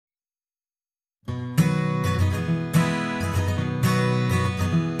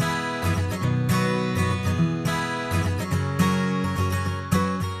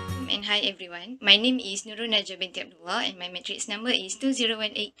Hi everyone, my name is Nurul Najwa Binti Abdullah and my matrix number is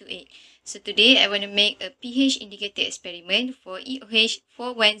 201828. So today I want to make a pH indicator experiment for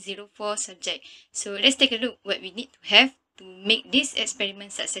EOH4104 subject. So let's take a look what we need to have to make this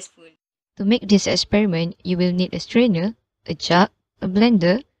experiment successful. To make this experiment, you will need a strainer, a jug, a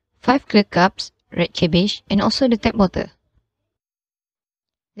blender, 5 clear cups, red cabbage, and also the tap water.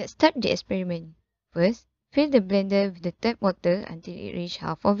 Let's start the experiment. First, fill the blender with the tap water until it reaches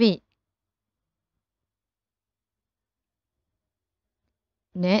half of it.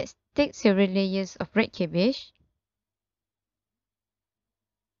 Next, take several layers of red cabbage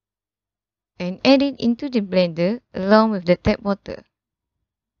and add it into the blender along with the tap water.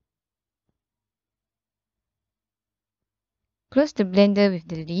 Close the blender with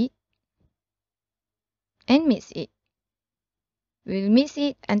the lid and mix it. We will mix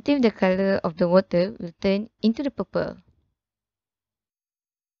it until the color of the water will turn into the purple.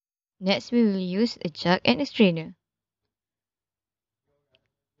 Next, we will use a jug and a strainer.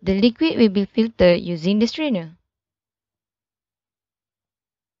 The liquid will be filtered using the strainer.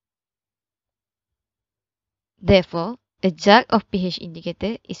 Therefore, a jug of pH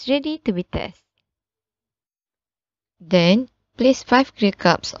indicator is ready to be tested. Then, place 5 clear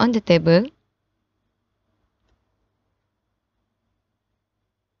cups on the table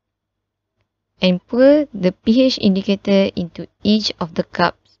and pour the pH indicator into each of the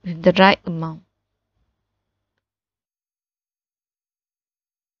cups with the right amount.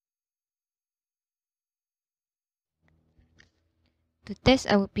 To test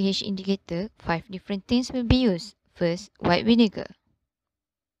our pH indicator, 5 different things will be used. First, white vinegar.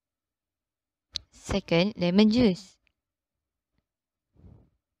 Second, lemon juice.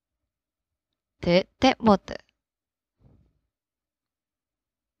 Third, tap water.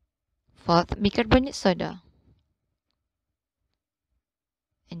 Fourth, bicarbonate soda.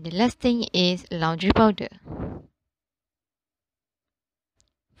 And the last thing is laundry powder.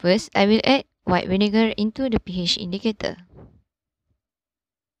 First, I will add white vinegar into the pH indicator.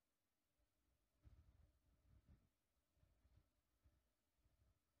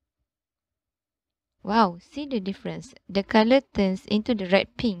 Wow, see the difference. The color turns into the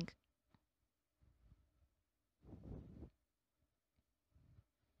red pink.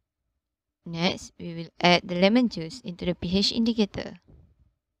 Next, we will add the lemon juice into the pH indicator.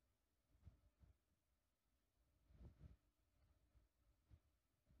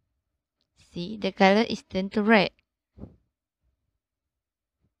 See, the color is turned to red.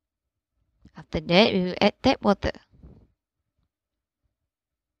 After that, we will add tap water.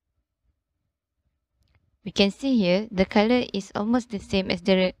 We can see here, the color is almost the same as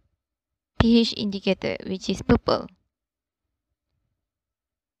the pH indicator, which is purple.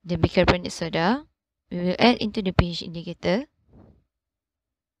 The bicarbonate soda, we will add into the pH indicator.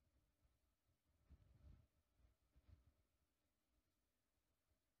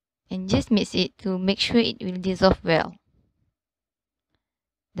 And just mix it to make sure it will dissolve well.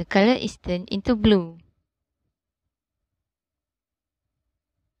 The color is turned into blue.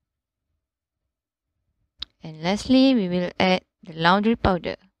 And lastly, we will add the laundry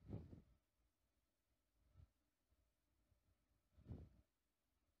powder.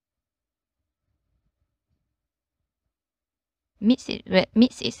 Mix it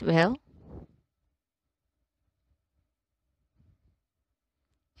well.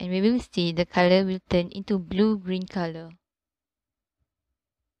 And we will see the color will turn into blue-green color.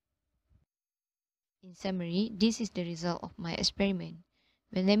 In summary, this is the result of my experiment.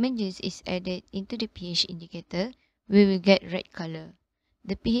 When lemon juice is added into the pH indicator, we will get red color.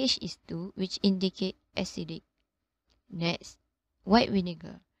 The pH is 2, which indicate acidic. Next, white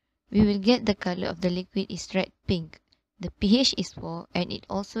vinegar. We will get the color of the liquid is red pink. The pH is 4 and it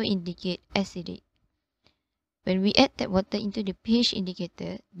also indicate acidic. When we add tap water into the pH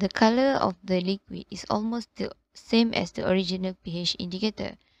indicator, the color of the liquid is almost the same as the original pH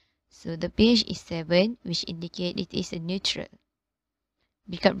indicator. So the pH is 7, which indicate it is a neutral.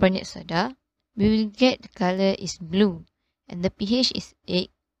 Bicarbonate soda, we will get the color is blue and the pH is 8,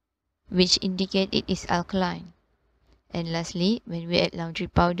 which indicate it is alkaline. And lastly, when we add laundry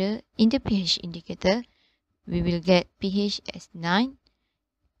powder in the pH indicator, we will get pH as 9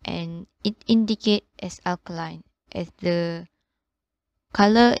 and it indicate as alkaline as the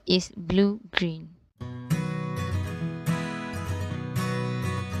color is blue-green.